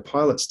fibers. And our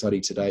pilot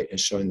study to date has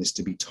shown this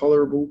to be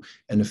tolerable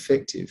and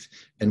effective,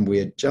 and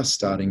we're just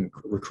starting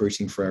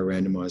recruiting for our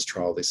randomized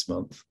trial this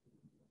month.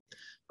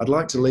 I'd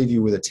like to leave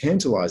you with a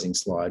tantalizing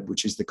slide,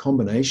 which is the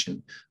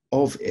combination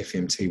of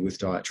FMT with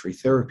dietary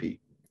therapy.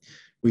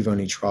 We've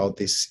only trialled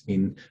this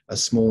in a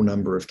small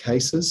number of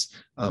cases,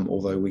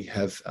 although we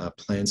have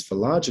plans for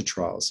larger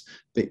trials.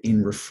 But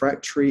in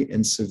refractory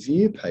and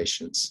severe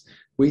patients,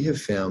 we have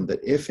found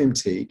that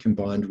FMT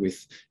combined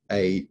with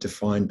a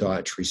defined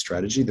dietary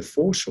strategy, the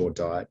Foreshore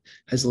diet,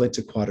 has led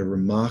to quite a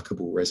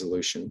remarkable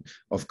resolution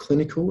of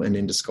clinical and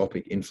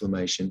endoscopic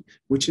inflammation,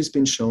 which has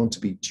been shown to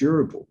be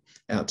durable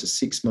out to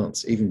 6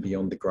 months, even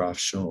beyond the graph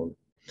shown.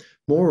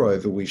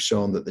 Moreover, we've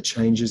shown that the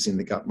changes in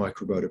the gut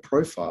microbiota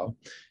profile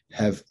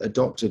have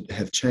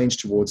changed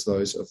towards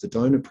those of the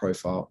donor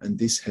profile, and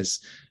this has,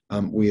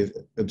 we have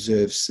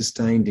observed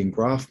sustained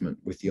engraftment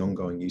with the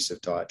ongoing use of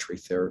dietary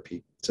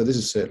therapy. So this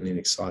is certainly an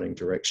exciting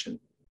direction.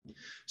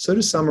 So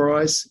to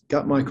summarize,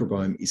 gut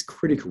microbiome is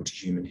critical to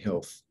human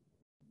health.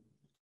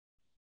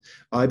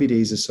 IBD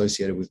is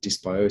associated with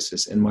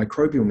dysbiosis, and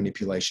microbial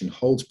manipulation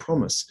holds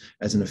promise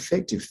as an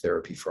effective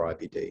therapy for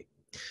IBD.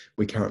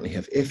 We currently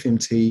have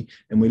FMT,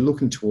 and we're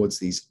looking towards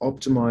these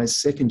optimized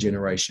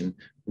second-generation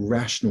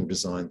rational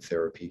design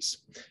therapies.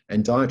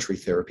 And dietary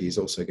therapy is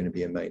also going to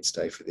be a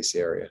mainstay for this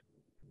area.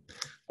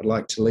 I'd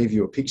like to leave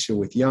you a picture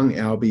with young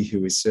Albie,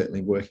 who is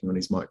certainly working on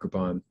his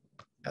microbiome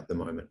at the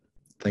moment.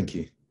 Thank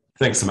you.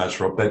 Thanks so much,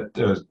 Rob.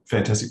 That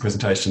fantastic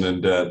presentation,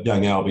 and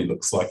young Albie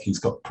looks like he's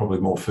got probably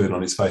more food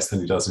on his face than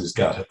he does in his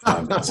gut at the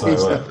moment.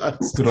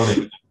 So good on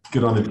him.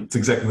 Good on him. It's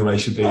exactly the way he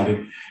should be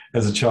eating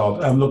as a child.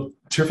 Look,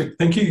 terrific.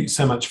 Thank you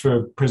so much for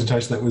a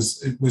presentation. It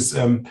was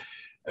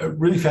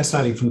really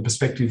fascinating from the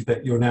perspective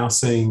that you're now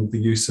seeing the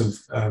use of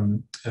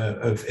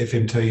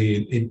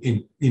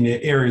FMT in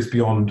areas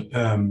beyond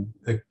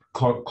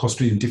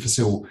Clostridium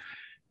difficile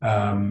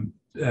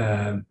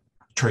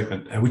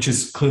treatment, which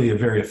is clearly a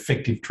very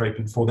effective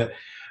treatment for that.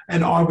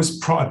 And I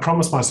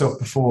promised myself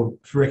before,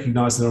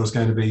 recognising that I was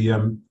going to be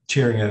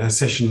chairing a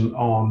session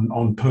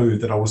on poo,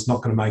 that I was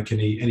not going to make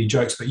any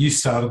jokes. But you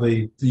started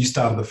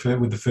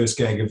with the first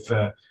gag of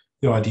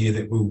the idea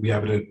that we'll be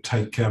able to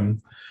take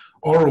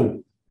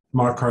oral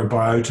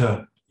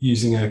microbiota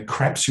using a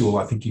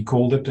crapsule, I think you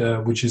called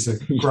it, which is a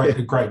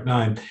great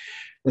name.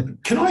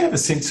 Can I have a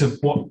sense of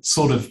what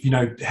sort of,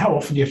 how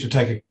often do you have to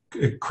take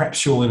a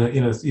crapsule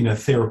in a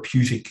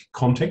therapeutic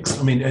context?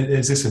 I mean,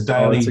 is this a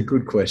daily that's a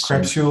good question.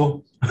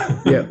 crapsule?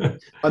 Yeah.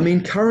 I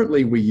mean,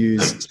 currently we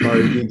use,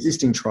 the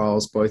existing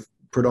trials, both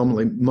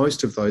predominantly,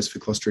 most of those for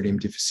Clostridium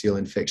difficile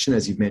infection,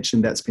 as you've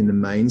mentioned, that's been the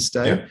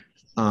mainstay. Yeah.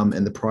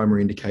 And the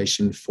primary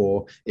indication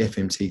for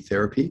FMT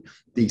therapy.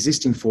 The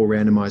existing 4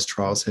 randomized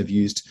trials have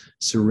used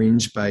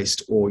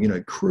syringe-based or,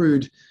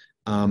 crude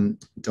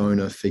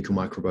donor fecal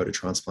microbiota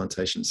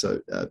transplantation. So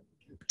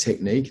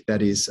technique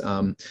that is,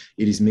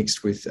 it is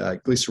mixed with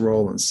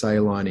glycerol and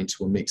saline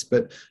into a mix.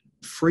 But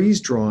freeze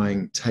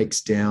drying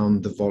takes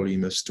down the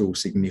volume of stool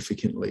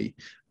significantly.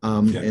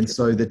 And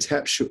so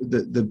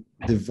the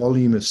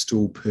volume of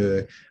stool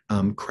per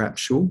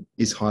crapsule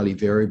is highly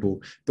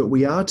variable, but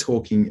we are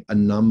talking a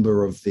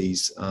number of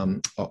these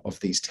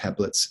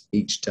tablets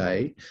each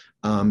day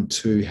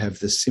to have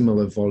the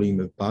similar volume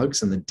of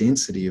bugs and the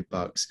density of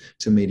bugs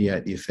to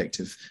mediate the effect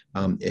of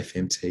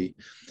FMT.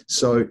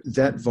 So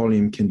that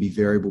volume can be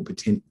variable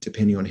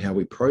depending on how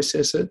we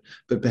process it,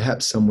 but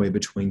perhaps somewhere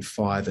between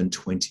 5 and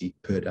 20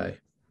 per day.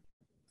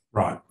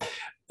 Right.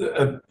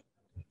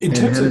 In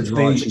terms of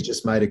right, she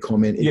just made a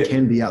comment. It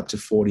can be up to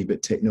 40,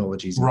 but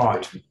technology's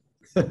right.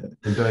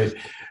 Indeed.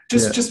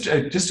 Just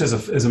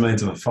as a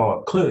means of a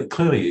follow-up,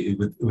 clearly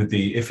with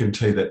the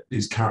FMT that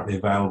is currently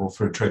available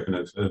for a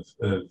treatment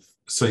of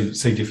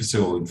C.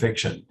 difficile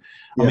infection,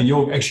 I mean,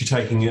 you're actually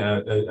taking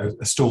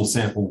a stool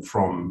sample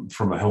from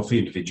a healthy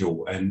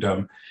individual, and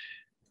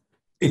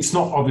it's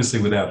not obviously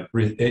without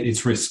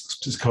its risks,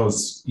 just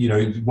because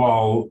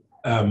while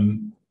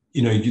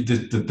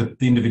the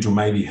individual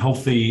may be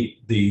healthy,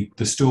 the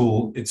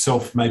stool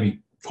itself may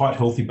be quite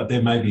healthy, but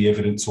there may be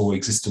evidence or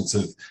existence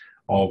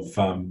of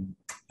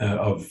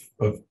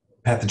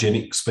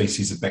pathogenic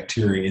species of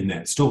bacteria in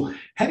that stool.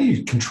 How do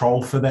you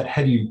control for that?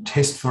 How do you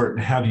test for it? And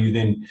how do you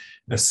then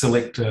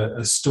select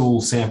a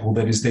stool sample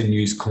that is then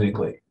used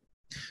clinically?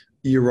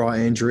 You're right,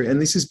 Andrew. And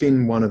this has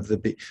been one of the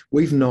big,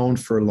 we've known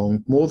for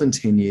more than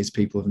 10 years,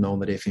 people have known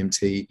that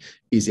FMT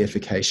is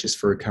efficacious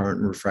for recurrent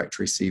and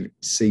refractory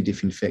C.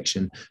 diff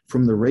infection.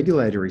 From the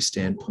regulatory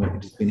standpoint,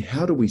 it has been,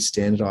 how do we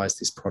standardize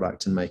this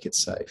product and make it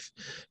safe?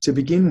 To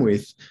begin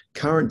with,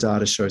 current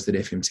data shows that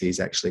FMT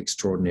is actually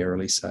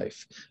extraordinarily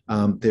safe.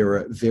 There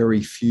are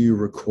very few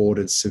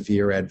recorded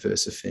severe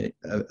adverse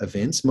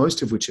events,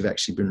 most of which have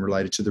actually been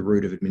related to the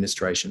route of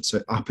administration.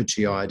 So upper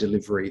GI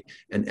delivery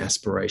and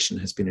aspiration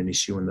has been an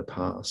issue in the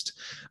past.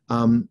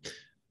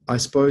 I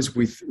suppose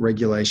with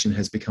regulation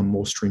has become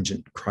more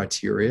stringent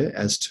criteria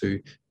as to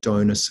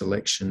donor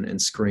selection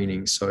and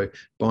screening. So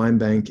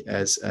Biobank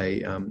as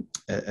a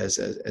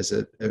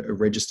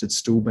registered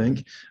stool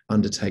bank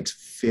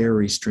undertakes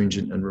very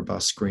stringent and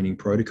robust screening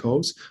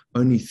protocols.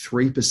 Only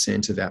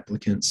 3% of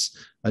applicants,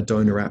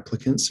 donor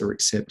applicants, are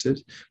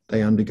accepted.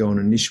 They undergo an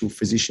initial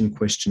physician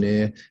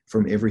questionnaire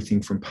from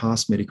everything from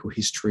past medical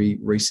history,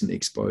 recent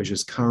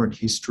exposures, current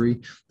history.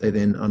 They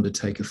then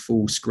undertake a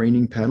full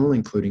screening panel,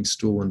 including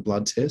stool and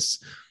blood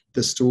tests.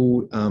 The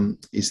stool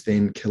is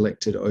then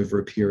collected over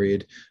a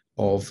period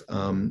of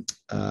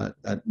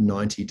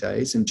 90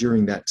 days. And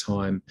during that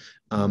time,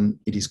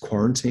 it is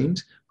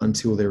quarantined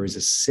until there is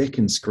a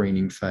second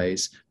screening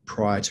phase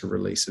prior to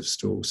release of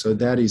stool. So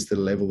that is the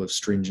level of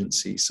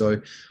stringency.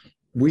 So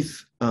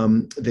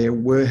there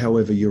were,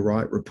 however, you're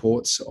right,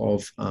 reports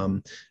of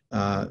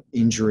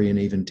injury and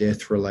even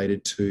death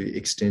related to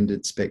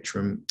extended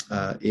spectrum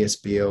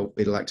ESBL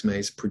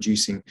beta-lactamase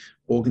producing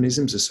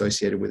organisms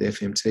associated with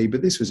FMT,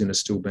 but this was in a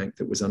stool bank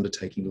that was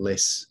undertaking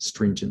less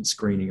stringent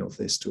screening of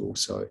their stool.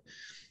 So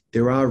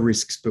there are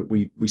risks, but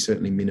we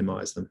certainly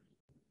minimise them.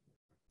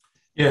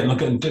 Yeah,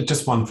 look, and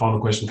just one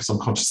final question, because I'm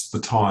conscious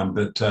of the time,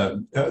 but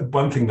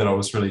one thing that I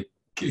was really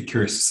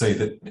curious to see,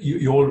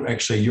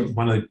 that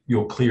one of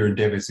your clear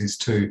endeavours is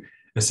to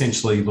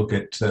essentially look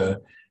at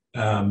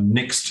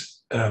next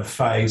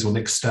phase or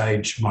next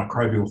stage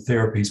microbial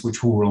therapies,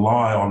 which will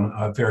rely on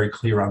a very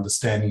clear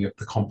understanding of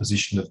the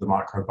composition of the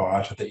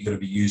microbiota that you're going to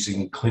be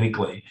using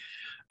clinically.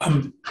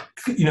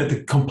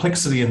 The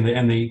complexity and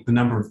the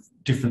number of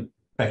different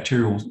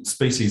bacterial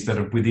species that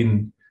are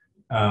within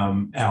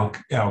our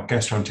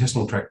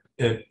gastrointestinal tract,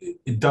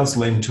 it does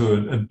lend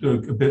to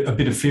a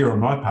bit of fear on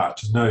my part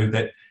to know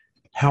that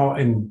how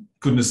in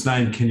goodness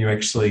name can you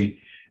actually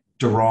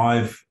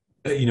derive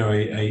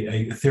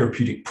a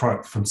therapeutic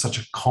product from such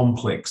a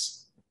complex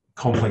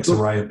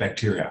array of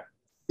bacteria.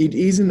 It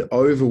is an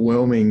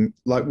overwhelming,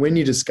 like when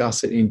you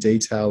discuss it in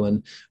detail,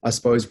 and I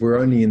suppose we're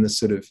only in the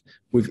sort of,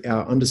 with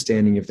our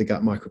understanding of the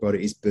gut microbiota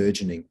is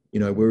burgeoning.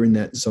 We're in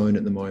that zone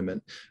at the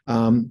moment.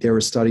 There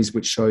are studies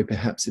which show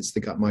perhaps it's the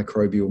gut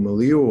microbial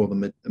milieu or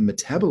the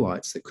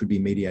metabolites that could be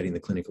mediating the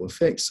clinical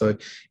effect. So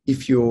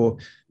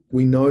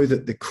we know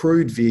that the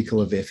crude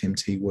vehicle of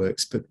FMT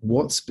works, but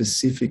what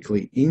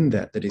specifically in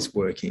that is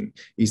working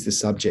is the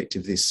subject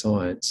of this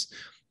science.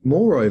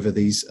 Moreover,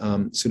 these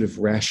sort of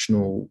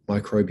rational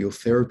microbial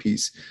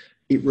therapies,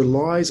 it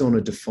relies on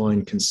a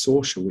defined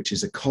consortia, which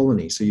is a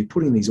colony. So you're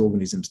putting these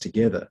organisms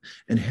together,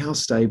 and how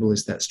stable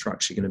is that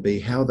structure going to be?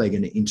 How are they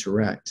going to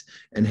interact?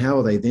 And how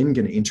are they then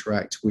going to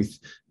interact with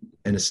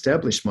an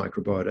established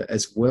microbiota,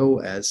 as well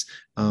as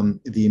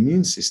the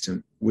immune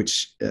system,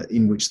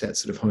 in which that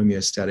sort of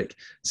homeostatic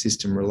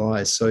system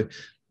relies? So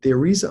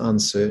there is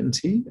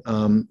uncertainty.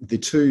 The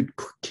two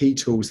key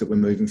tools that we're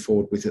moving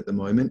forward with at the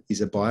moment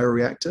is a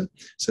bioreactor.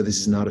 So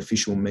this is an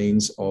artificial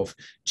means of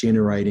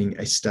generating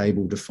a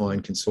stable,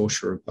 defined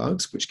consortia of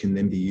bugs, which can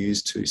then be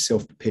used to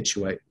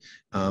self-perpetuate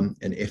an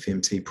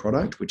FMT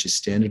product, which is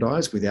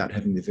standardized without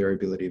having the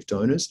variability of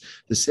donors.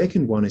 The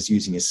second one is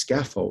using a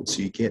scaffold.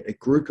 So you get a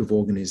group of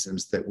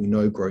organisms that we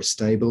know grow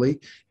stably,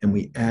 and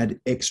we add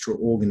extra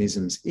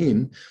organisms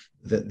in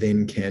that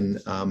then can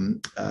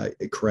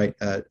create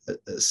a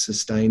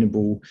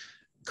sustainable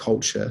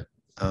culture,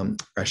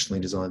 rationally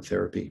designed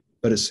therapy.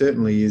 But it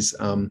certainly is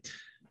a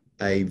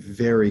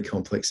very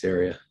complex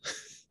area.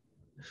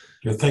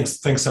 Yeah,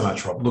 thanks so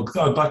much, Rob. Look,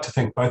 I'd like to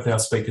thank both our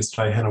speakers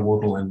today, Hannah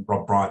Wardill and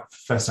Rob Bryant,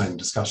 for fascinating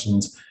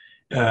discussions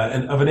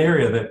and of an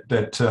area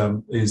that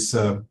is,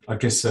 I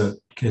guess,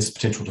 has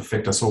potential to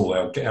affect us all.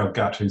 Our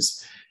gut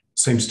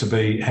seems to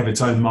have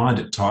its own mind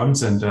at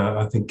times, and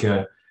I think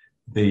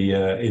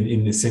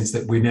in the sense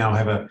that we now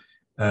have a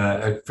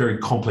very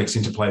complex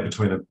interplay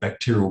between a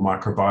bacterial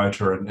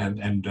microbiota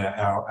and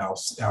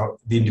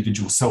the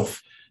individual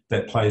self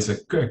that plays a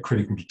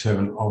critical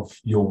determinant of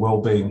your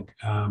well-being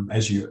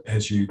as you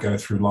go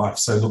through life.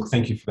 So look,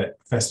 thank you for that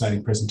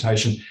fascinating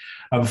presentation.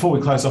 Before we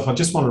close off, I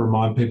just want to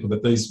remind people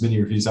that these mini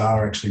reviews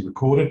are actually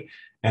recorded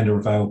and are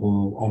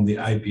available on the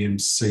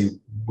ABMC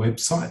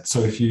website.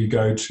 So if you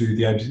go to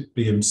the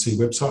ABMC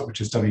website,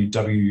 which is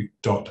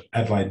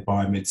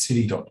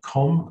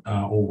www.adelaidebioMedCity.com,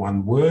 all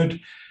one word,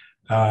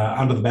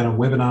 under the banner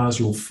webinars,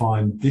 you'll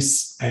find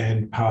this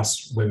and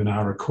past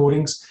webinar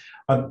recordings.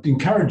 I'd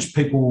encourage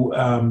people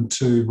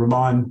to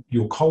remind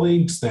your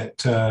colleagues that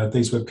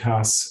these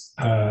webcasts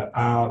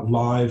are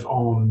live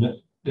on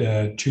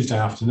Tuesday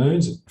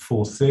afternoons at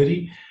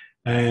 4:30.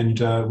 And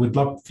we'd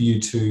love for you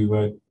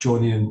to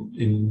join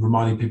in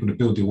reminding people to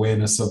build the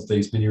awareness of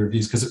these mini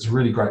reviews, because it's a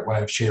really great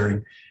way of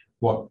sharing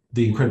what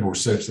the incredible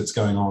research that's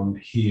going on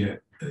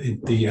here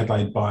at the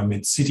Adelaide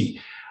Biomed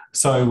City.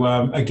 So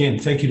again,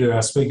 thank you to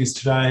our speakers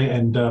today,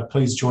 and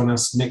please join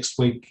us next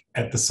week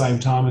at the same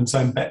time and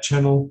same bat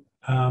channel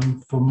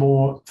for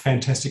more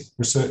fantastic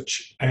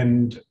research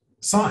and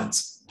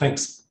science.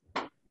 Thanks.